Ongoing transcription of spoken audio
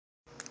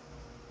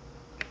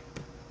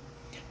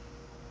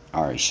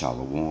Alright,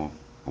 Shalom.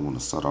 I want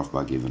to start off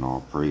by giving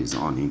all praise,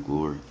 honor, and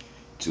glory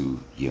to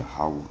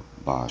Yahweh,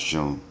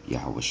 Bahasham,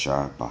 Yahweh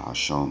Shai,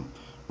 Bahasham,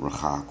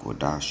 Rachah,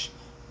 Kodash.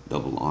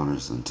 Double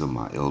honors unto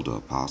my elder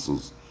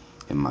apostles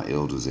and my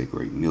elders at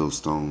Great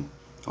Millstone,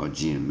 or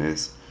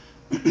GMS.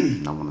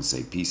 I want to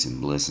say peace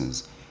and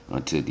blessings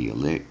unto the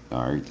elect.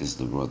 Alright, this is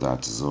the brother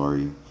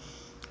Atazaria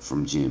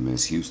from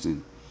GMS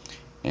Houston.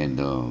 And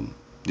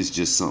this is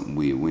just something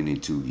we went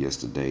into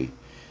yesterday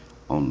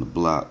on the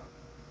block.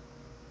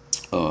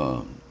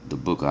 The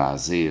book of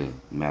Isaiah.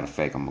 Matter of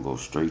fact, I'm gonna go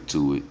straight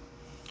to it.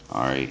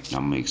 Alright,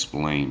 I'm gonna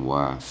explain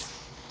why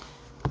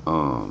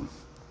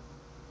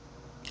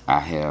I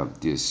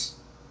have this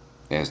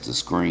as the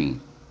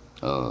screenshot.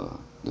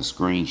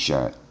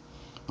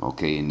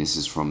 Okay, and this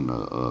is from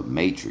the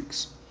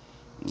Matrix.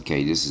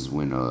 Okay, this is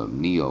when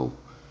Neo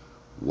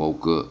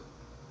woke up.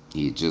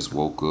 He had just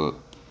woke up.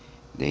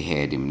 They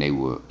had him.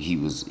 He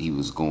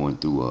was going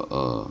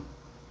through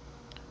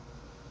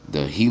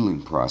the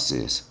healing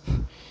process.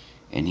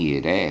 And he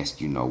had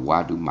asked,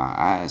 why do my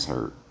eyes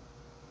hurt?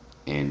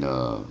 And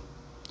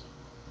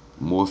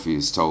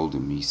Morpheus told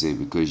him, he said,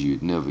 because you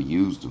had never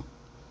used them,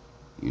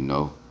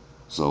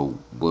 So,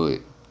 but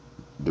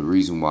the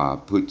reason why I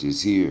put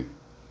this here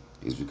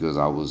is because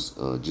I was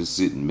just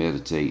sitting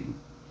meditating.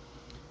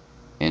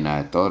 And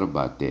I thought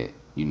about that,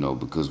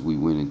 because we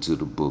went into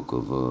the book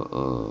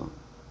of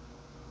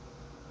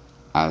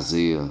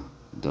Isaiah,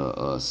 the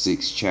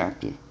 6th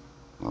chapter,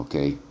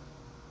 okay?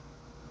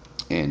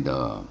 And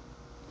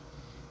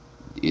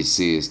it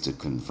says to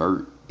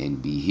convert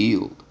and be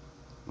healed.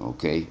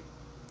 Okay.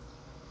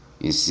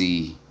 And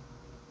see,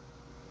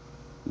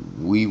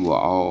 we were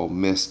all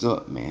messed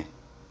up, man.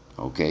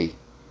 Okay.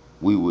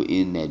 We were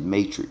in that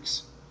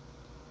matrix.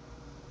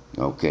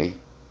 Okay.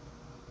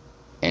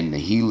 And the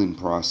healing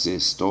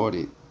process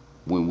started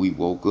when we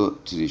woke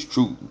up to this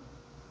truth.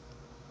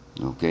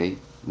 Okay.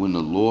 When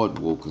the Lord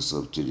woke us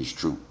up to this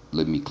truth.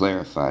 Let me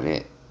clarify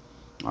that.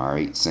 All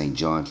right. St.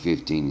 John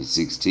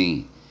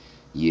 15:16.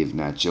 Ye have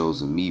not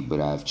chosen me, but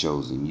I have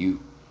chosen you.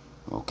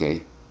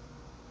 Okay.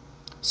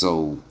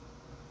 So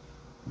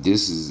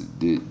this is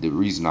the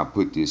reason I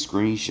put this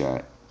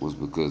screenshot was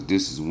because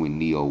this is when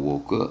Neo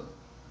woke up.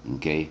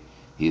 Okay.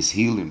 His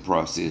healing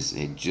process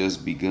had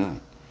just begun.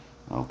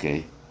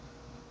 Okay.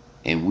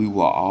 And we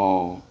were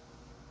all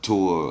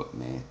tore up,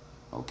 man.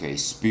 Okay.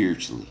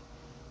 Spiritually.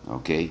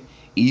 Okay.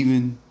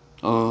 Even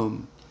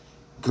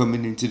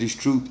coming into this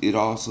truth, it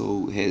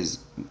also has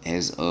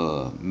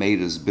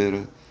made us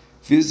better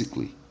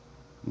physically.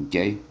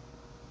 Okay.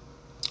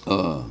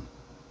 The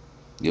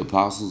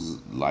apostles,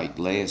 like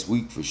last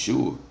week for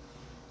sure,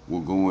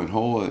 were going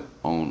hard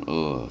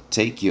on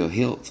take your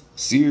health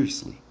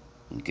seriously.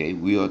 Okay.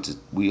 We ought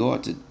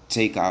to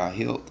take our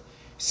health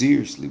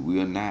seriously.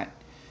 We are not,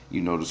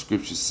 the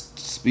scriptures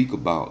speak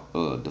about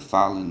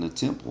defiling the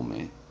temple,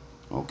 man.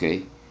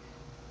 Okay.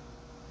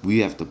 We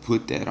have to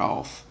put that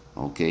off,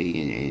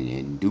 okay,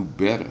 and do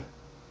better.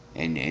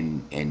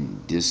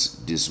 And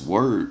this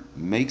word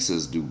makes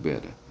us do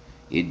better.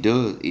 It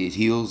does. It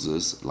heals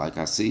us, like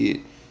I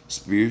said,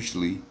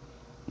 spiritually,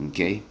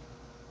 okay.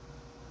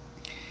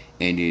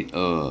 And it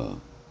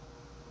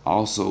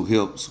also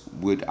helps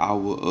with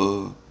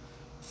our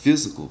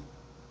physical,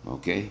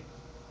 okay.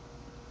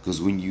 Because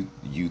when you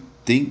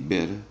think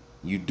better,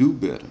 you do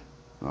better.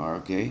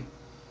 Okay.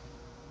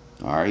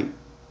 All right.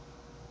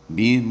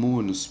 Being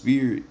more in the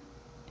spirit,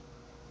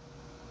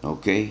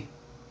 okay.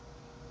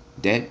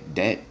 That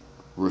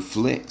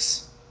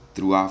reflects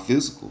through our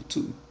physical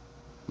too.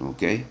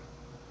 Okay.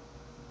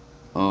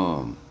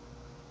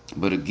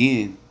 But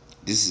again,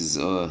 this is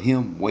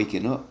him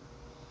waking up.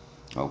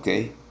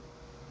 Okay.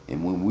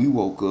 And when we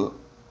woke up,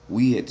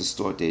 we had to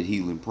start that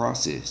healing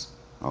process.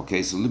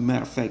 Okay. So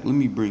matter of fact, let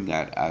me bring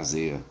out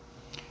Isaiah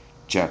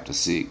chapter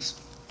 6.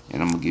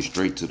 And I'm gonna get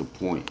straight to the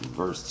point. In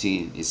verse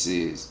 10, it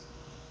says,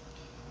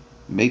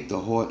 make the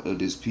heart of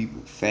this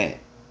people fat.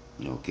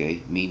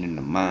 Okay, meaning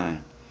the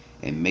mind,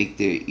 and make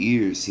their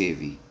ears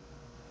heavy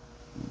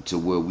to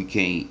where we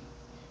can't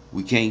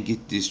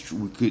get this.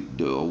 We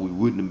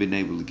wouldn't have been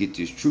able to get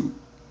this truth.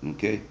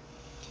 Okay,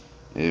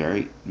 all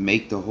right.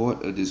 Make the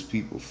heart of this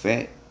people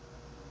fat.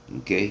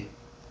 Okay,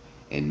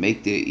 and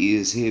make their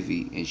ears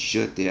heavy and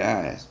shut their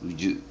eyes.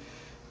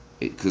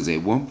 Because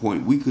at one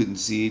point we couldn't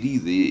see it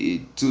either.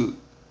 It took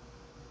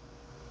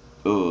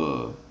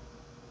the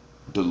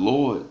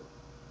Lord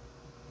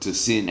to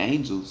send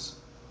angels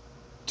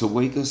to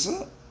wake us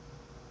up.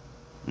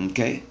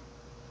 Okay.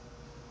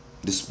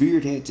 The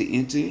spirit had to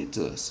enter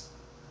into us.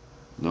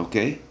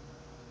 Okay.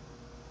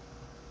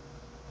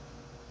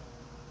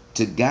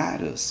 To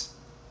guide us.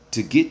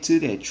 To get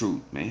to that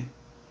truth, man.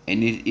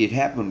 And it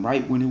happened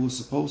right when it was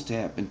supposed to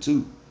happen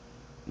too.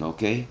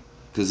 Okay.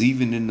 Because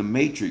even in the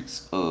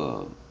Matrix,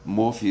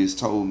 Morpheus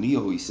told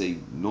Neo, he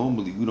said,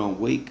 normally we don't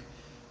wake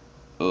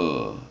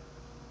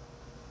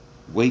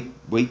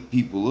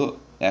people up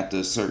after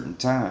a certain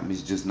time.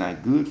 It's just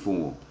not good for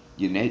them.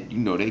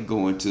 They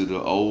go into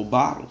the old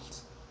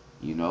bottles.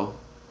 A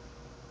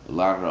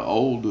lot of the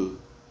older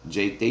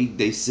Jake,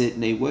 they set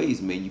in their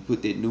ways, man. You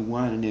put that new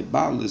wine in that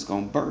bottle, it's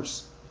gonna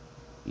burst.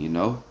 You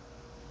know?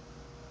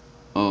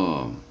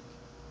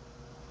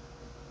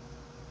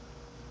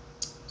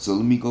 So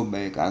let me go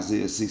back.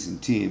 Isaiah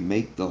 6:10.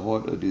 Make the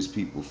heart of this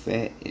people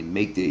fat and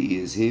make their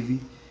ears heavy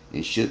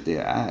and shut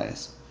their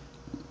eyes,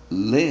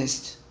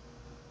 lest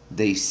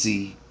they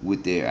see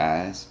with their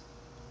eyes,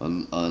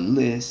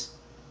 unless,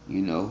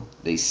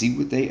 they see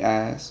with their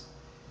eyes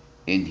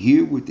and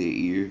hear with their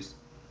ears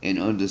and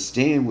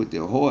understand with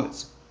their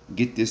hearts,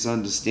 get this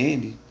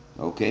understanding,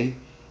 okay,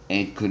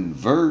 and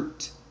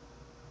convert,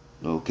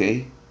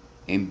 okay,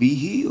 and be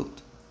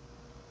healed,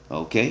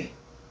 okay.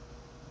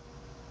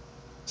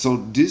 So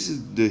this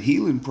is the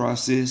healing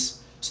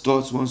process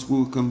starts once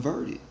we're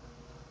converted,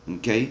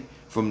 okay,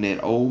 from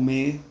that old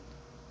man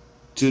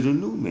to the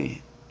new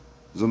man.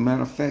 As a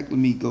matter of fact, let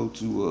me go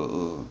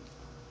to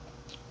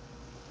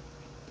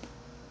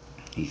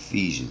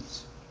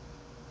Ephesians.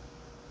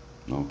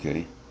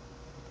 Okay.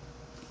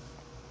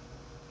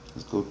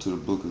 Let's go to the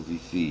book of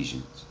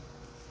Ephesians.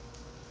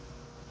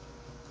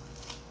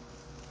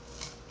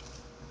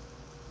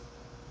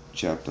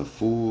 Chapter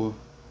 4.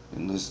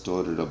 And let's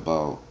start at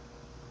about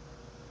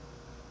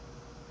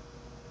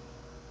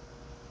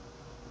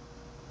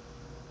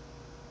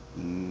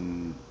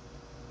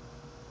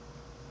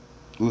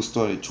we'll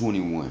start at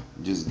 21.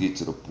 Just get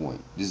to the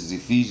point. This is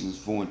Ephesians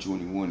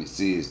 4:21. It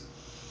says,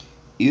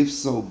 if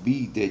so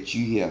be that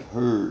you have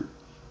heard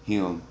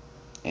him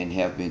and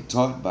have been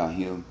taught by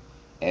him,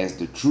 as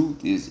the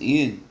truth is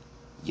in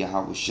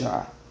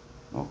Yahushua.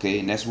 Okay,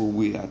 and that's what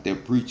we out there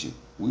preaching.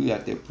 We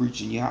out there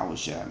preaching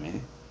Yahushua,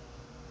 man.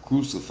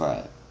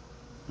 Crucified.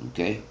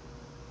 Okay.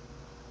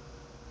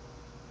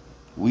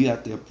 We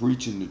out there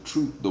preaching the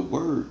truth, the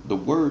word. The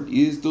word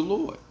is the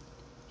Lord.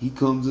 He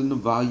comes in the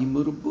volume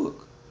of the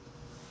book.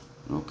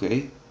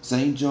 Okay.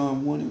 St.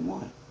 John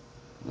 1:1.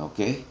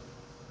 Okay.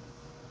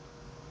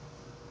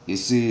 It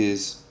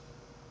says,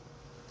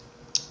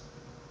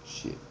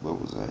 shit, what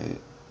was I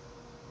at?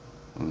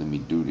 Well, let me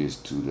do this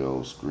to the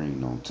old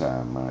screen on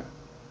time, Mike.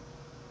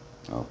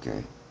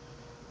 Okay.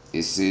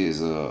 It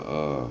says,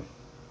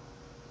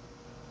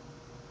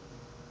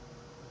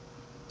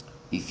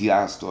 if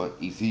y'all start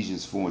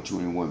Ephesians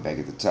 4:21 back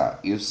at the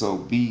top. If so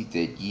be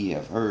that ye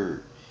have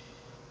heard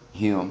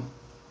him,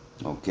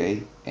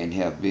 okay, and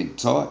have been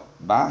taught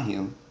by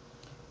him,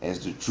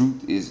 as the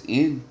truth is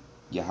in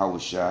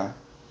Yahushua,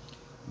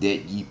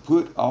 that ye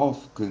put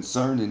off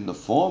concerning the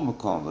former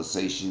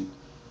conversation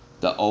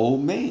the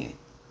old man,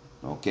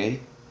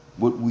 okay,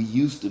 what we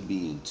used to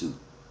be into,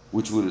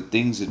 which were the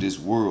things of this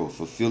world,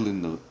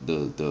 fulfilling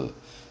the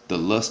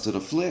lust of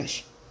the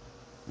flesh,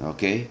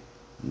 okay.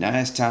 Now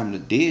it's time to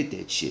dead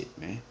that shit,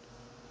 man.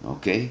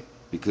 Okay?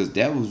 Because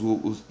that was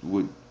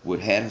what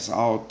had us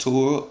all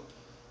tore up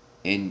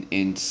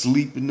and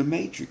sleep in the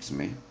matrix,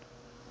 man.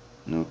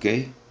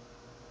 Okay?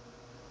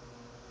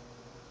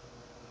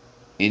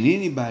 And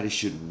anybody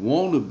should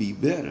want to be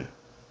better.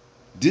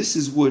 This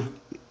is what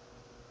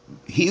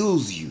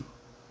heals you.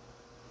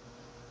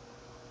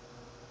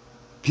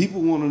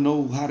 People want to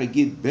know how to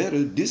get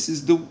better. This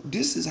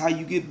is how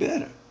you get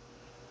better.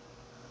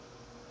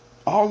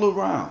 All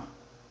around.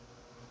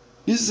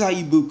 This is how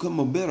you become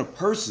a better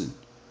person.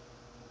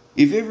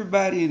 If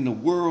everybody in the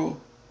world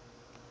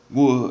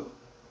were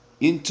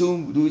in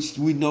tune, which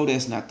we know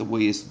that's not the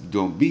way it's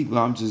going to be, but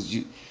I'm just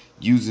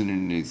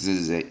using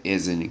it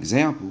as an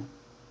example.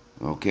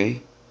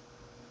 Okay?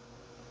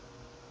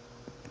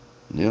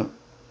 Yep.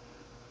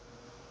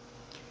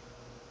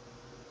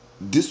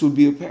 This would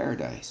be a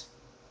paradise.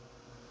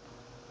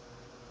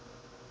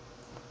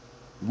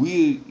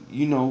 We,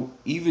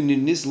 even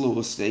in this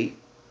lower state,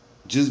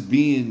 just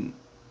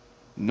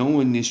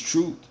knowing this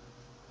truth,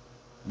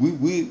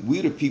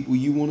 we're the people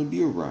you want to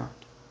be around.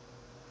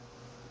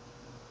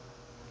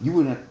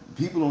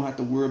 People don't have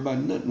to worry about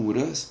nothing with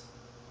us.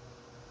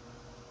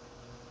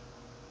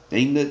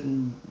 Ain't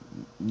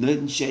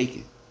nothing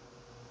shaking.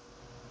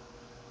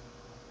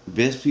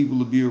 Best people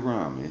to be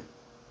around, man.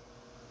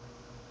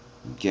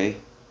 Okay?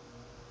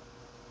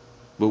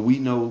 But we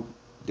know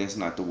that's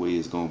not the way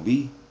it's gonna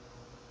be.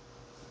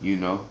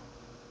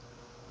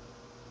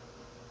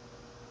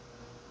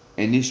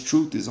 And this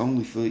truth is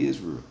only for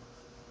Israel.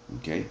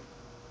 Okay?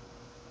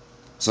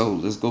 So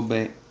let's go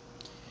back.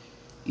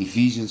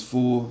 Ephesians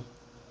 4:22.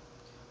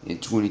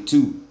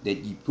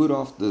 That ye put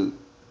off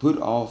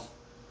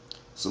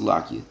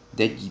Salakia,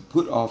 that ye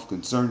put off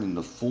concerning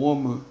the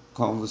former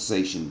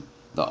conversation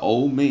the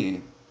old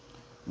man,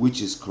 which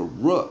is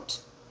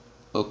corrupt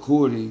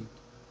according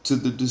to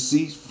the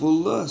deceitful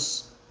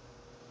lust,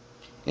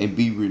 and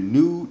be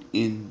renewed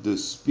in the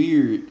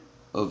spirit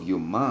of your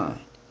mind.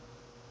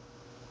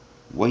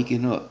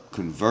 Waking up,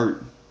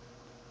 converting,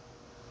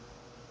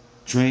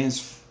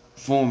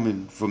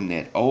 transforming from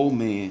that old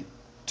man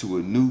to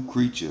a new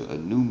creature, a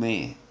new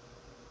man.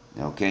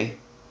 Okay?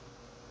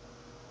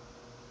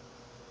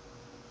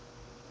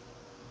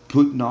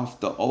 Putting off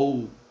the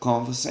old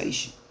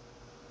conversation.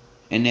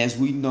 And as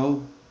we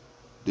know,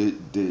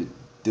 the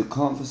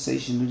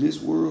conversation of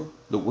this world,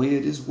 the way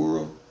of this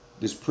world,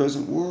 this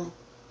present world,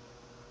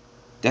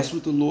 That's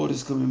what the Lord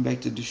is coming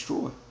back to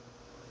destroy.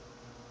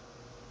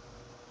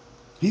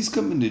 He's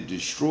coming to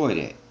destroy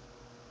that.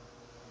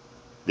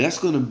 That's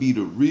going to be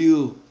the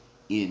real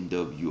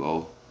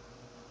NWO.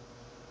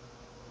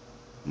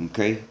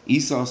 Okay?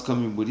 Esau's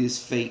coming with his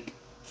fake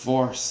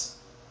farce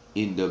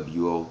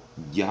NWO.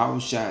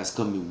 Yahushua is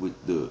coming with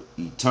the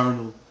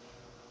eternal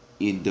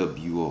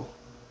NWO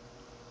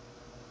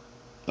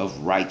of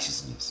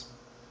righteousness.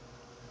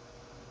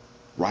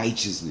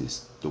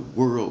 Righteousness. The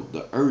world,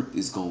 the earth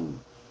is going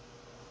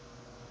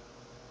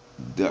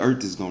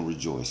to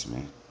rejoice,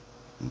 man.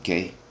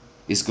 Okay?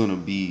 It's going to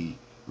be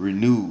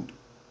renewed.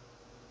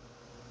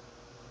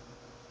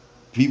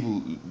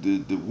 People,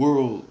 the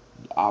world,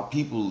 our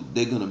people,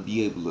 they're going to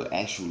be able to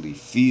actually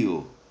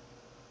feel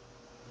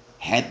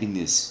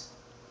happiness.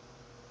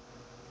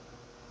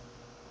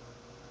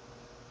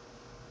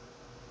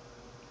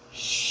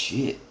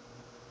 Shit.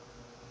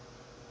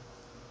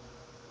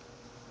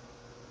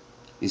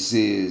 It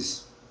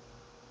says,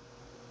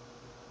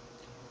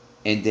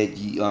 and that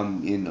ye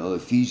in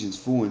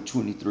Ephesians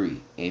 4:23,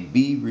 and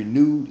be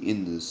renewed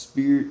in the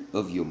spirit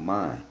of your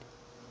mind.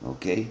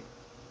 Okay?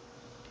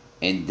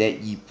 And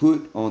that ye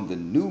put on the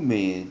new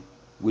man,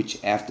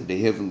 which after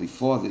the heavenly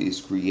Father is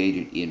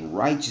created in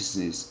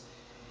righteousness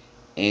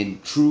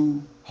and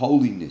true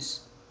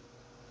holiness.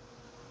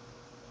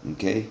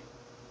 Okay?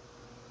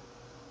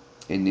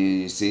 And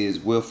then it says,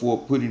 wherefore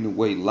putting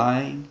away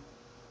lying,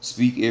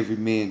 speak every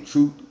man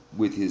truth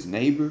with his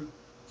neighbor,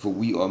 for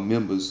we are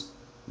members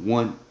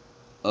one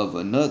of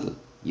another.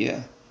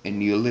 Yeah.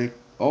 And the elect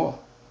are.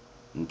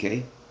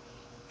 Okay?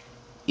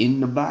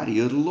 In the body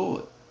of the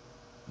Lord.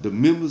 The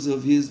members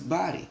of his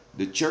body,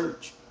 the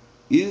church,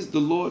 is the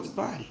Lord's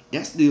body.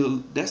 That's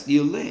the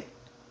elect.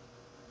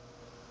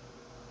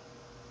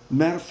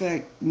 Matter of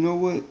fact, you know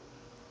what?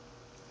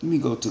 Let me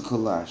go to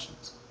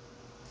Colossians.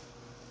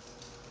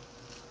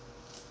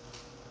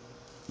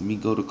 Let me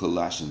go to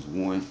Colossians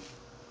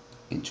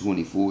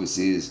 1:24. It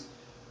says,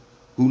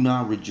 who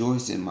now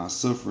rejoice in my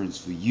sufferings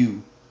for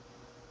you,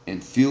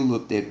 and fill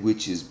up that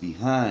which is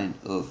behind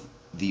of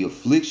the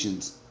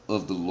afflictions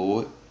of the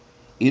Lord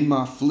in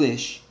my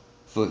flesh,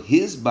 for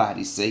his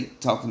body's sake,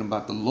 talking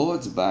about the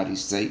Lord's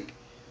body's sake,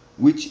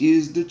 which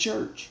is the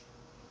church.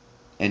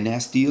 And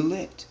that's the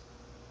elect.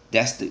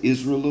 That's the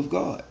Israel of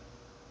God.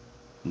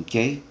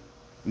 Okay?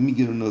 Let me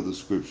get another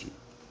scripture.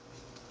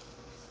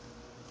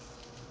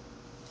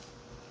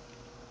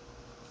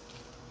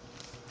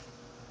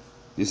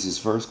 This is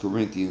 1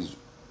 Corinthians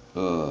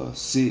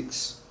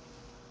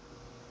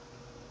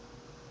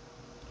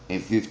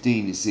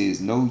 6:15. It says,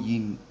 know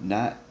ye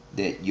not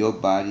that your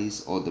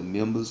bodies are the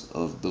members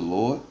of the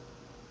Lord?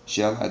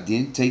 Shall I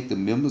then take the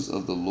members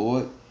of the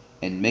Lord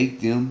and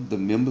make them the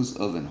members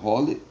of an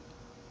harlot?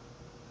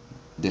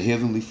 The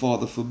Heavenly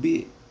Father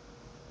forbid.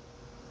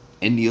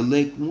 And the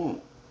elect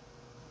won't.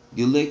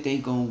 The elect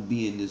ain't gonna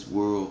be in this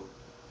world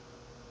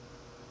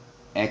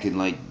acting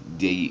like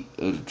they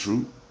are the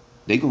truth.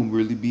 They gonna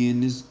really be in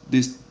this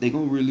they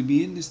gonna really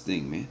be in this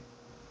thing, man.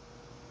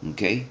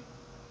 Okay?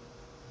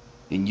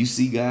 And you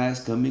see guys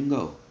come and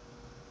go.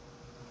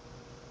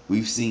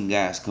 We've seen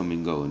guys come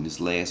and go in this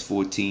last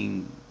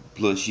 14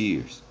 plus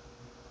years.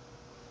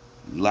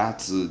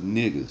 Lots of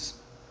niggas.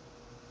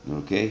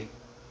 Okay?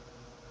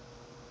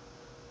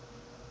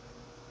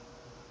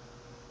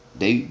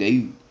 They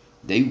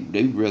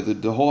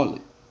weathered the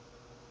harlot.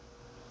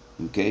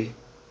 Okay?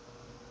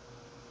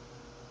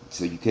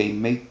 So you can't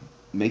make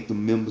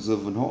them members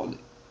of an harlot.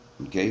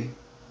 Okay?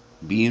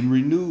 Being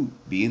renewed,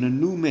 being a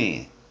new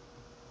man.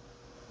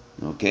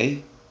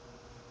 Okay?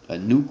 A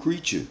new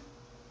creature.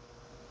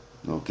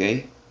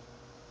 Okay?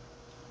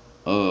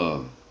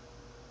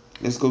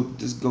 Let's go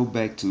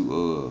back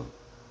to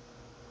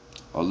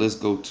let's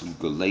go to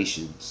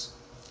Galatians.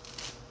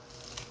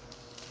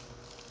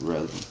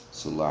 Rather,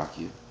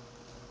 Salakia.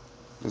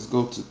 Let's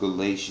go to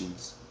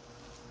Galatians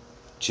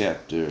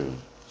chapter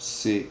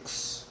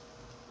 6.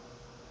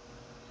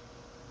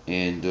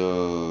 And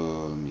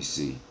let me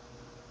see.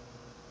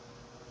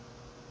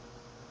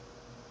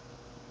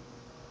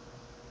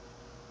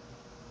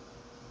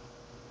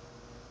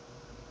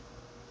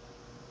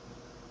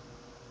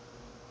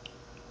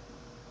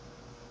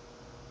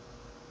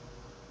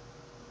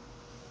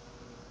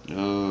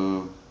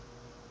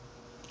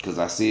 Because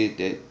I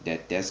said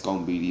that's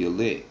gonna be the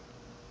elect.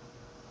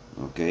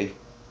 Okay.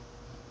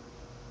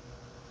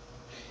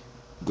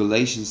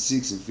 Galatians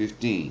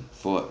 6:15.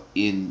 For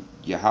in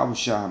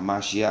Yahushua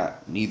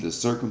Mashiach neither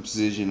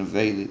circumcision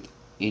availeth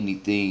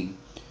anything,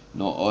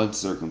 nor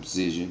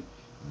uncircumcision,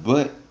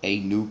 but a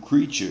new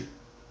creature.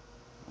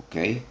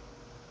 Okay.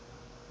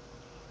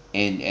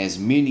 And as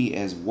many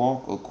as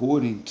walk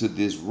according to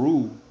this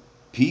rule,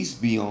 peace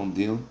be on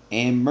them,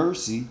 and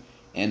mercy,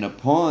 and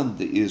upon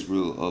the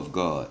Israel of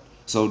God.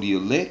 So the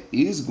elect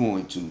is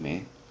going to,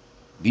 man,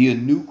 be a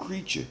new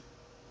creature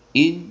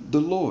in the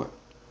Lord.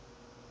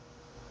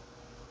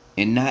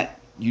 And not,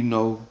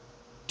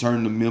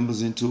 turn the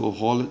members into a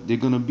harlot. They're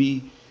going to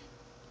be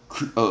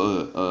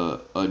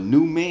a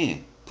new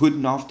man,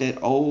 putting off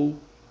that old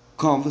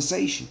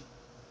conversation.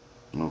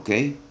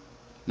 Okay?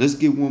 Let's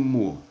get one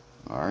more.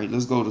 All right,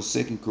 let's go to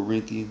 2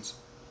 Corinthians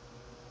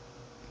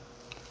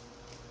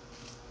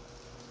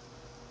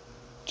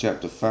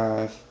chapter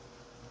 5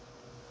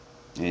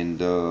 and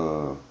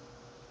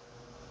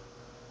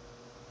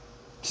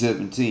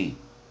 17.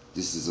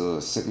 This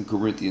is 2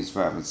 Corinthians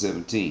 5 and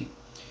 17.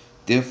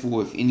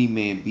 Therefore, if any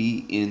man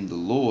be in the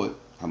Lord,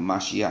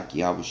 Hamashiach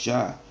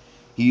Yahushua,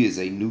 he is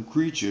a new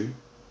creature.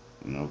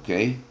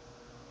 Okay.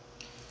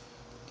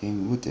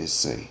 Damn, what that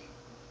say?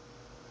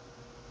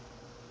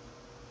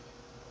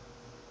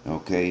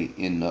 Okay,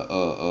 in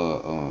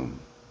the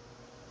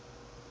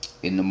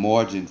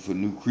margin for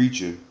new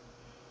creature,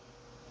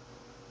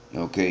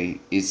 okay,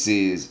 it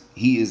says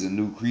he is a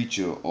new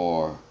creature,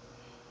 or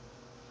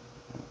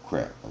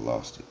crap, I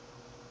lost it.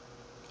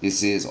 It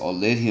says, or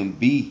let him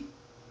be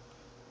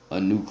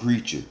a new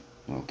creature.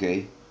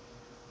 Okay.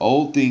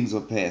 Old things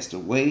are passed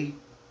away.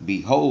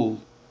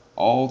 Behold,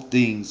 all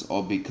things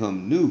are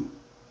become new.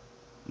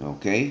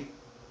 Okay.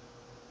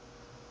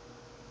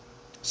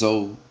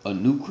 So a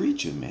new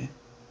creature, man.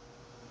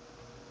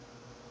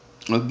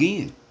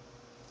 Again,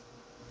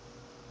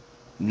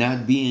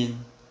 not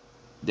being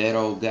that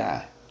old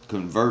guy,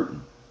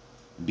 converting,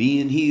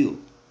 being healed.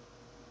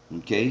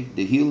 Okay.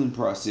 The healing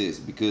process,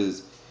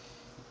 because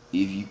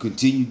if you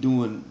continue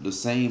doing the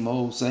same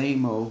old,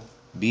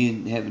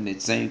 having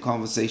that same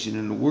conversation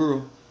in the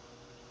world,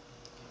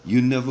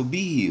 you'll never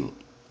be healed.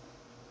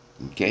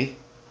 Okay?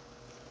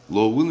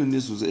 Lord willing,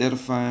 this was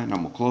edifying.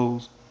 I'm going to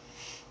close.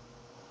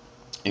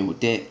 And with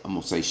that, I'm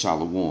going to say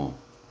shalom.